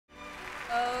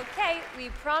Okay, we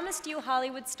promised you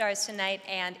Hollywood stars tonight,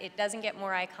 and it doesn't get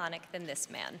more iconic than this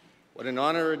man. What an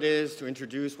honor it is to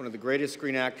introduce one of the greatest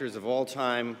screen actors of all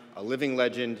time, a living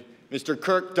legend, Mr.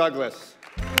 Kirk Douglas.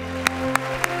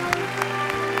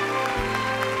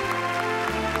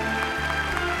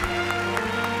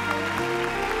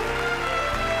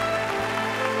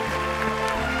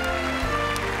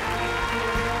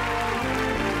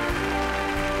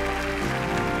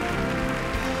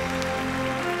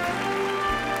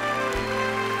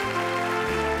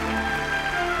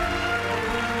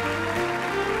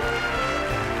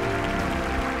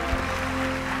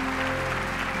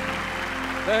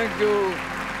 Thank you.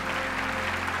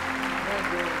 Thank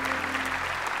you.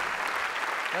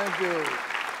 Thank you.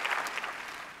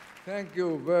 Thank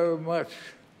you very much.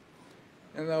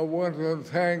 And I want to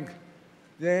thank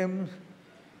James.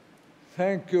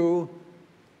 Thank you.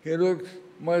 He looks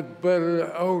much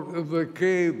better out of the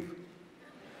cave.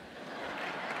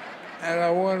 And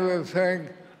I want to thank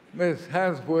Miss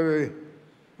Hathaway.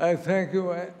 I thank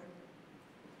you.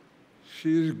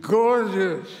 She's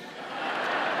gorgeous.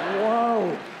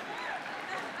 Wow.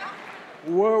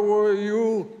 Where were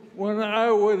you when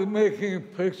I was making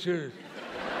pictures?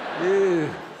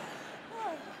 Yeah.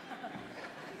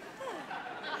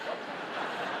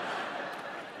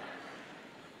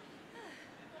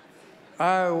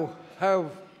 I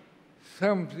have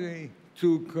something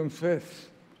to confess.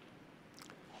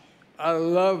 I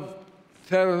love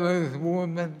talented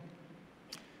women,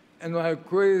 and I'm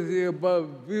crazy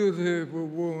about beautiful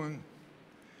women.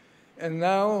 And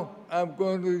now I'm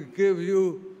going to give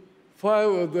you 5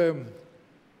 of them,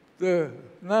 the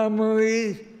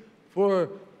nominees for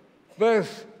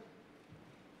Best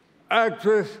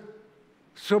Actress,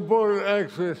 Supporting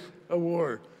Actress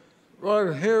Award.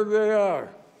 Right here they are.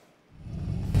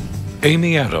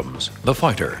 Amy Adams, The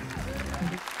Fighter.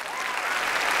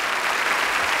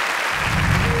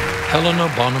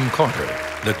 Helena Bonham Carter,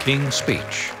 The King's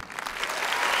Speech.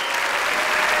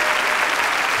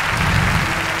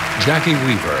 Jackie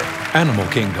Weaver, Animal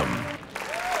Kingdom.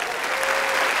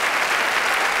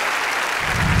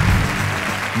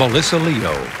 Melissa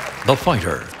Leo, The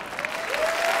Fighter.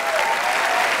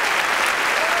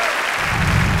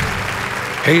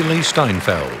 Haley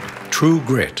Steinfeld, True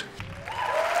Grit.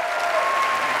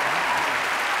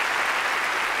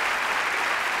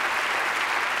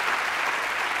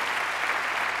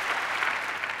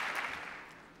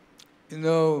 You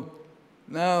know,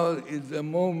 now is the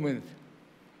moment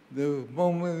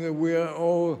that we are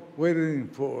all waiting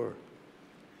for.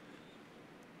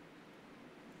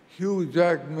 Hugh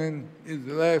Jackman is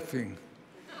laughing.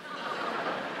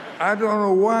 I don't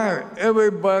know why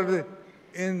everybody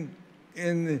in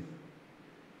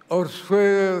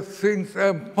Australia thinks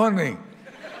I'm funny.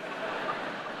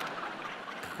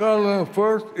 Colin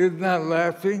Firth is not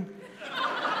laughing.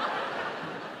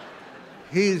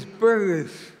 He's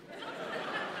British.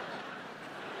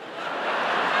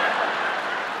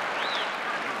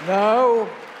 Now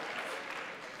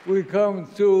we come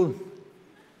to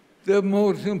the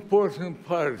most important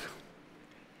part.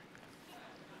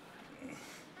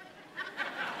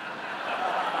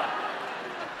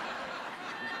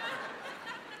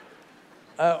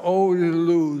 I always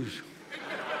lose.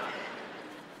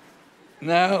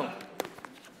 Now,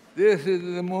 this is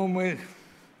the moment,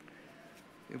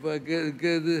 if I get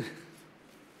this,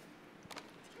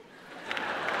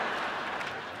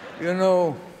 you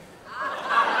know,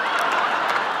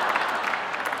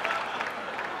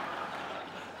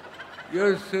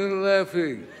 you're still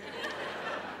laughing.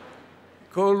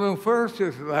 Colin Firth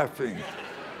is laughing.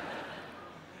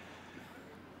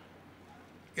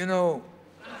 You know,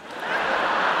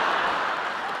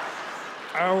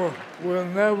 I will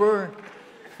never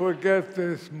forget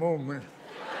this moment.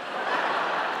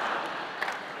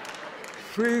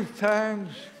 3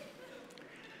 times,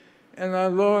 and I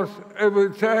lost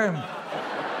every time.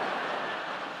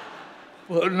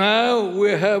 But now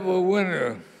we have a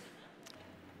winner.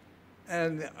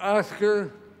 And the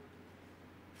Oscar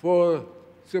for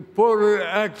supporting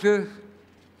actress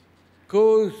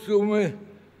goes to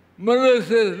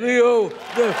Melissa Leo,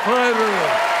 The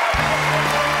Fighter.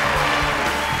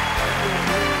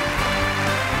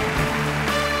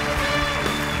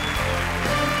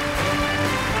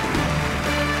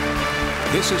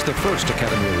 This is the first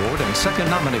Academy Award and second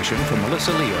nomination for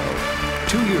Melissa Leo.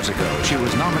 2 years ago, she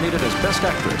was nominated as Best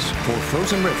Actress for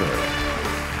Frozen River.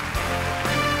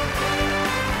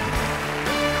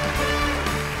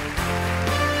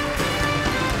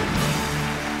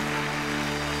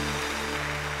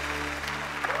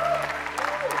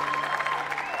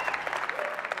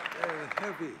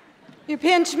 You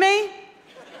pinch me?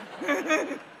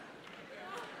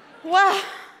 Wow.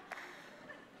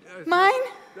 Mine?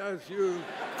 That's you.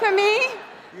 For me?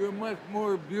 You're much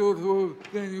more beautiful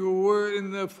than you were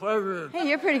in the photo. Hey,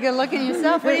 you're pretty good looking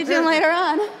yourself. What are you doing later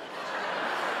on? Omar!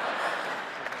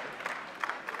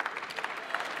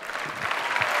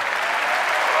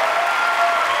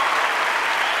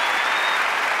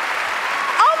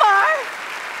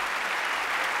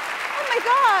 Oh my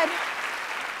God.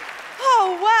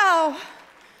 Oh, wow.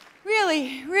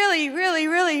 Really, really, really,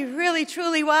 really, really,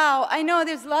 truly, wow. I know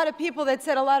there's a lot of people that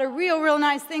said a lot of real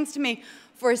nice things to me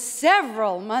for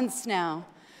several months now.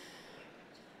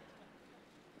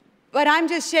 But I'm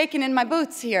just shaking in my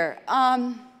boots here.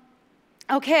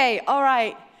 Okay, all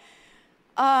right.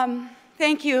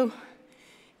 Thank you,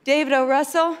 David O.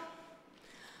 Russell.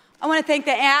 I want to thank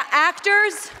the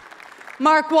actors,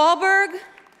 Mark Wahlberg,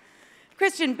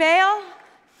 Christian Bale.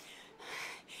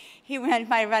 He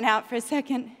might run out for a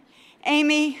second.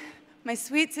 Amy, my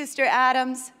sweet sister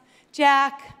Adams,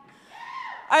 Jack,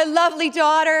 our lovely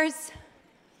daughters.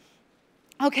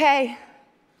 Okay.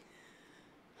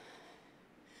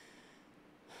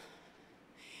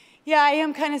 Yeah, I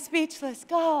am kind of speechless.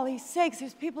 Golly sakes,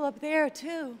 there's people up there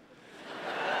too.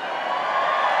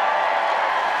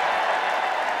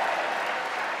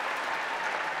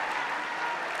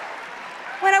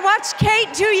 When I watched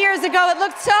Kate 2 years ago, it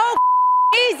looked so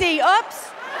easy.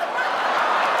 Oops.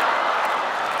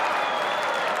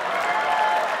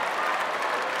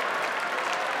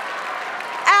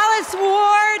 Alice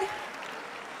Ward,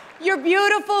 your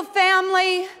beautiful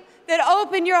family that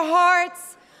opened your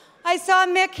hearts. I saw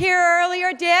Mick here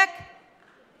earlier. Dick?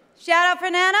 Shout out for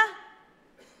Nana?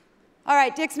 All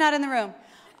right, Dick's not in the room.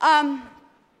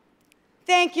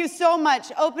 Thank you so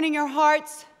much, opening your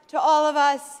hearts to all of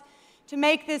us to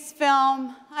make this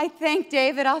film. I thank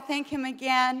David. I'll thank him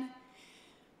again.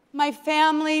 My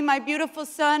family, my beautiful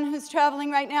son who's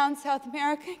traveling right now in South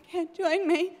America can't join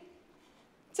me.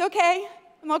 It's okay.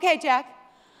 I'm okay, Jack.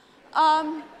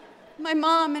 My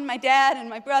mom and my dad and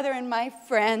my brother and my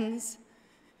friends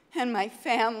and my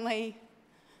family.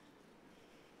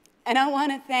 And I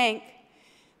want to thank,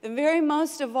 the very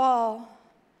most of all,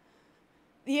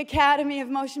 the Academy of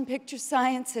Motion Picture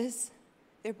Sciences,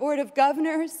 their Board of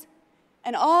Governors,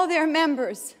 and all their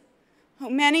members, who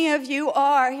many of you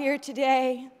are here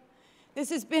today.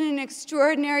 This has been an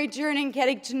extraordinary journey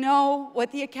getting to know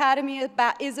what the Academy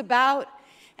is about.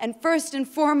 And first and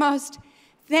foremost,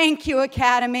 thank you,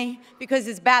 Academy, because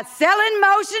it's about selling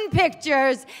motion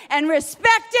pictures and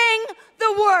respecting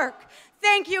the work.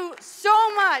 Thank you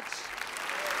so much.